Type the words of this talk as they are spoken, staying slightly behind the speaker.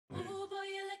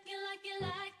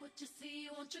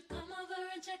won't you come over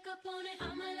and check up on it?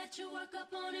 I'ma let you work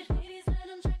up on it. Ladies, let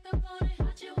him check up on it.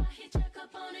 Watch it while he check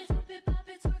up on it. Flip it, pop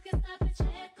it, twerk it, stop it,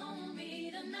 check on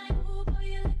me tonight. Ooh, boy,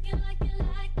 you looking like you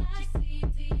like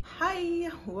that. Hi,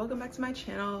 welcome back to my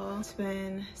channel. It's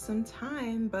been some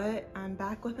time, but I'm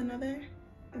back with another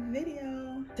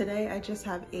video. Today I just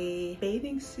have a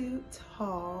bathing suit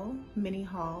haul, mini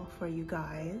haul for you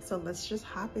guys. So let's just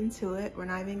hop into it. We're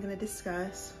not even gonna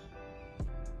discuss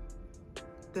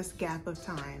this gap of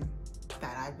time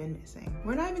that I've been missing.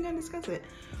 We're not even gonna discuss it.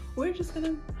 We're just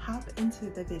gonna hop into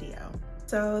the video.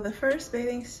 So the first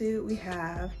bathing suit we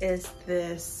have is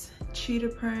this cheetah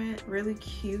print, really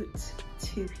cute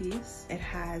two-piece. It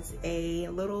has a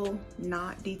little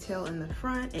knot detail in the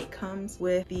front. It comes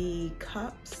with the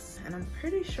cups, and I'm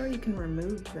pretty sure you can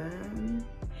remove them.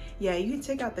 Yeah, you can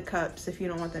take out the cups if you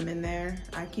don't want them in there.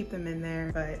 I keep them in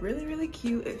there, but really, really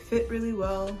cute. It fit really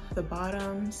well. The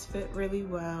bottoms fit really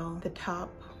well. The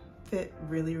top fit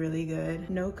really, really good.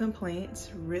 No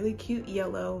complaints. Really cute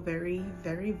yellow, very,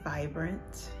 very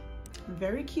vibrant.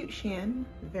 Very cute shin,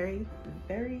 very,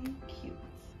 very cute.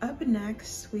 Up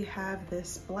next, we have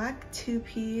this black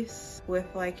two-piece with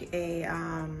like a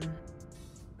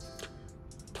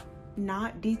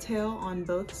knot detail on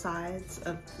both sides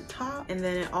of the top, and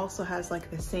then it also has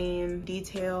like the same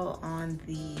detail on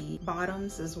the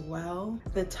bottoms as well.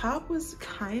 The top was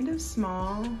kind of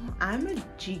small. I'm a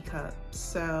G cup,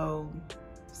 so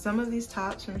some of these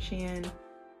tops from Shein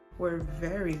were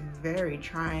very, very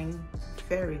trying,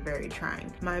 very, very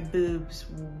trying. My boobs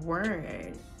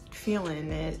weren't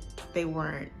feeling it. They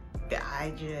weren't.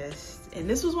 And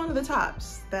this was one of the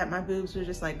tops that my boobs were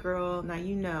just like, girl, now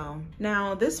you know.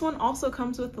 Now this one also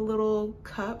comes with the little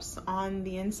cups on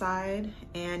the inside,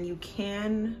 and you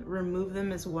can remove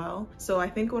them as well. So I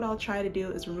think what I'll try to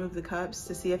do is remove the cups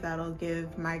to see if that'll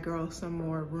give my girl some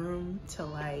more room to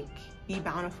like be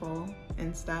bountiful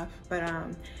and stuff. But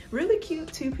really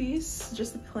cute two-piece,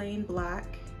 just a plain black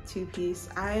two-piece.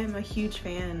 I am a huge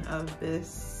fan of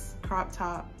this crop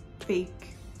top, fake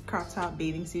crop top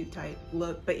bathing suit type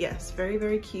look. But yes, very,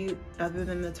 very cute, other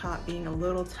than the top being a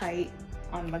little tight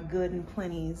on my good and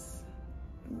plenties.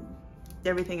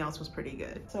 Everything else was pretty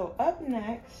good. So up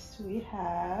next we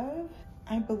have,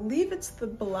 I believe it's the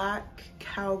black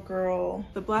cowgirl.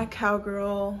 The black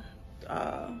cowgirl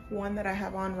one that I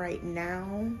have on right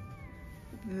now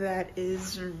that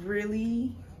is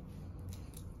really,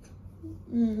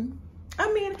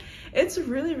 I mean, it's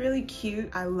really, really cute.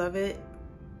 I love it.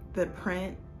 The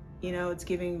print, you know, it's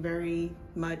giving very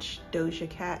much Doja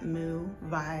Cat Moo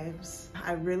vibes.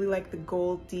 I really like the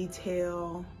gold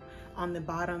detail on the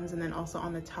bottoms and then also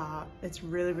on the top. It's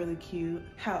really, really cute.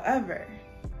 However,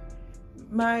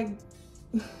 my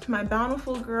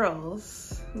bountiful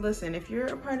girls, listen, if you're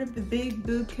a part of the big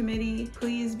boob committee,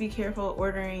 please be careful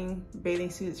ordering bathing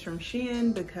suits from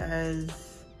Shein,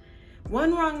 because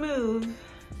one wrong move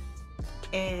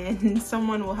and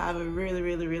someone will have a really,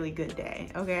 really, really good day,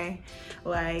 okay?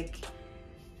 Like,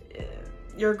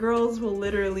 your girls will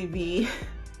literally be,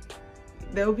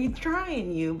 they'll be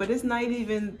trying you, but it's not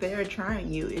even they're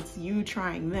trying you, it's you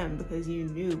trying them, because you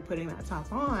knew putting that top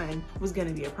on was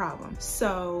gonna be a problem.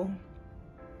 So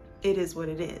it is what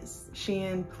it is.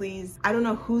 Shein, please, I don't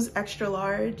know whose extra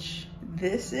large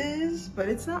this is, but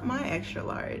it's not my extra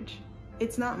large.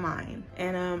 It's not mine.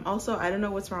 And also, I don't know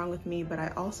what's wrong with me, but I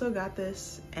also got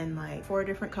this in like 4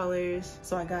 different colors.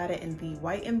 So I got it in the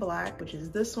white and black, which is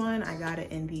this one. I got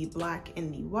it in the black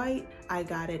and the white. I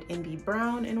got it in the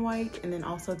brown and white, and then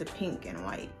also the pink and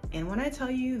white. And when I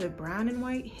tell you the brown and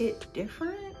white hit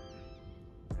different,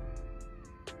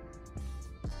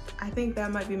 I think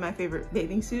that might be my favorite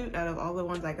bathing suit out of all the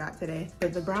ones I got today.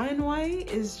 But the brown and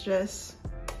white is just,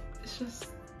 it's just,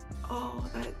 oh,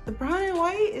 the brown and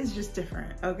white is just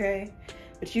different, okay?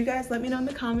 But you guys let me know in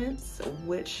the comments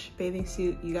which bathing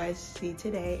suit you guys see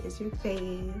today is your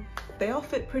fave. They all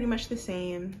fit pretty much the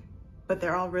same, but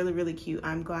they're all really, really cute.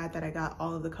 I'm glad that I got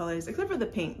all of the colors, except for the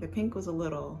pink. The pink was a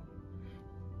little,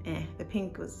 the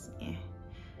pink was,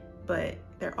 but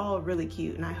they're all really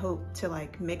cute, and I hope to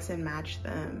like mix and match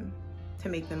them to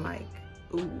make them like,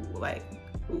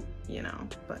 ooh, you know.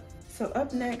 But so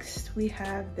up next we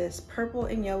have this purple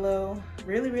and yellow,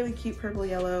 really, really cute purple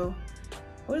yellow.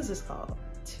 What is this called?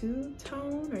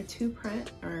 Two-tone or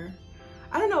two-print, or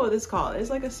I don't know what this is called. It's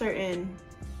like a certain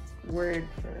word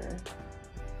for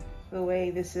the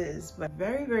way this is, but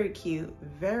very, very cute,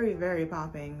 very, very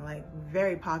popping, like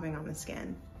very popping on the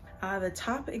skin. The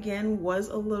top again was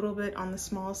a little bit on the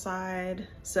small side,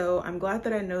 so I'm glad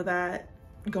that I know that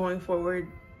going forward.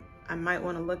 I might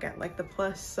want to look at like the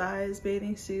plus size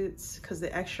bathing suits, because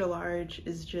the extra large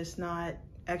is just not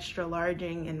extra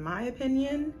larging in my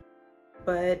opinion.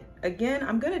 But again,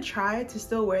 I'm gonna try to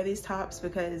still wear these tops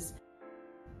because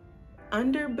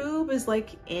under boob is like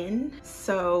in,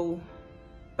 so,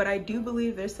 but I do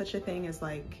believe there's such a thing as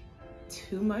like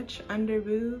too much under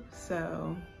boob,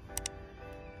 so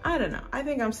I don't know. I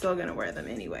think I'm still gonna wear them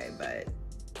anyway, but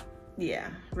yeah,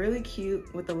 really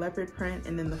cute with the leopard print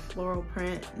and then the floral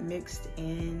print mixed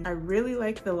in. I really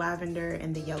like the lavender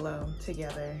and the yellow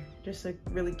together. Just like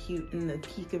really cute in the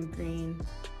peak of green.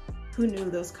 Who knew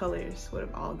those colors would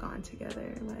have all gone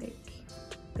together? Like,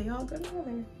 they all go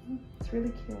together. It's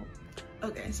really cute.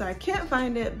 Okay, so I can't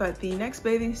find it, but the next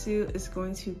bathing suit is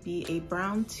going to be a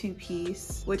brown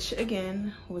two-piece, which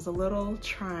again was a little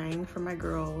trying for my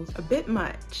girls. A bit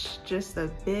much, just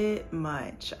a bit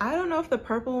much. I don't know if the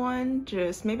purple one,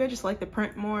 maybe I just like the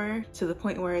print more to the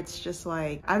point where it's just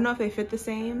like, I don't know if they fit the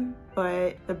same,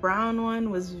 but the brown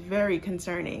one was very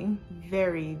concerning.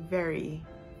 Very, very,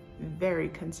 very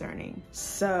concerning.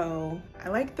 So I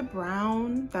like the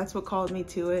brown. That's what called me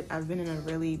to it. I've been in a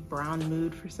really brown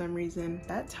mood for some reason.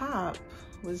 That top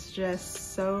was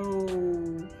just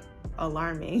so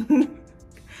alarming.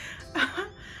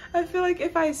 I feel like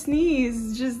if I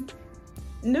sneeze, just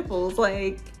nipples,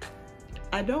 like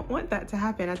I don't want that to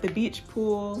happen at the beach,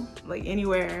 pool, like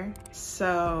anywhere.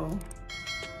 So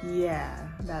yeah,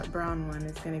 that brown one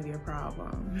is gonna be a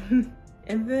problem.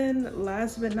 And then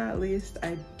last but not least,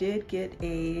 I did get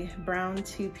a brown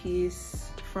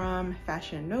two-piece from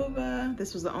Fashion Nova.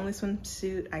 This was the only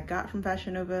swimsuit I got from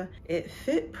Fashion Nova. It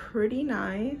fit pretty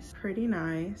nice, pretty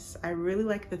nice. I really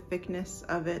like the thickness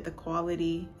of it. The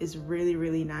quality is really,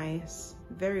 really nice.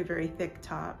 Very, very thick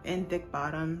top and thick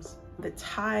bottoms. The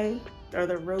tie, or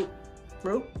the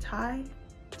tie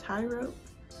rope,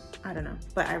 I don't know,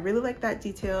 but I really like that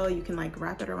detail. You can like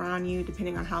wrap it around you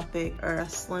depending on how thick or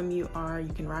slim you are.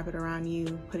 You can wrap it around you,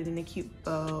 put it in a cute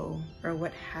bow or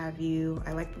what have you.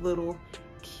 I like the little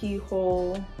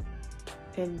keyhole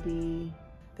in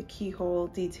the keyhole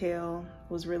detail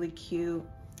was really cute.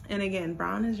 And again,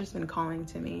 brown has just been calling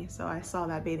to me. So I saw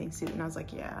that bathing suit and I was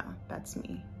like, yeah, that's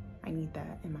me. I need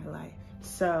that in my life.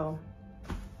 So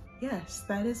yes,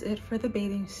 that is it for the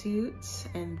bathing suits.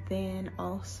 And then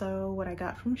also what I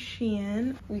got from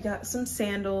SHEIN, we got some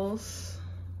sandals.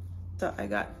 So I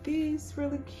got these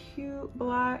really cute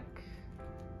black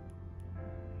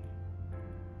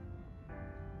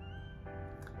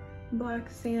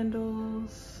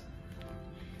sandals.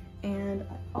 And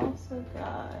I also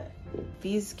got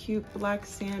these cute black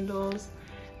sandals.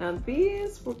 Now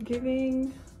these were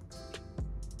giving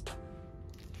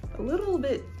a little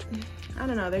bit, I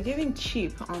don't know, they're giving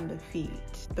cheap on the feet.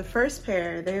 The first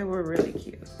pair, they were really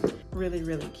cute. Really,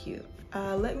 really cute.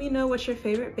 Let me know what your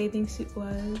favorite bathing suit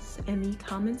was in the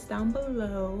comments down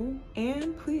below.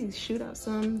 And please shoot out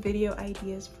some video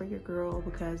ideas for your girl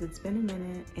because it's been a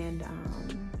minute and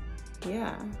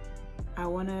yeah, I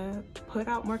wanna put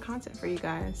out more content for you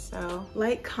guys. So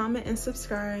like, comment, and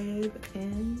subscribe,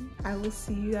 and I will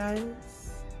see you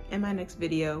guys in my next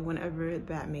video, whenever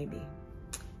that may be.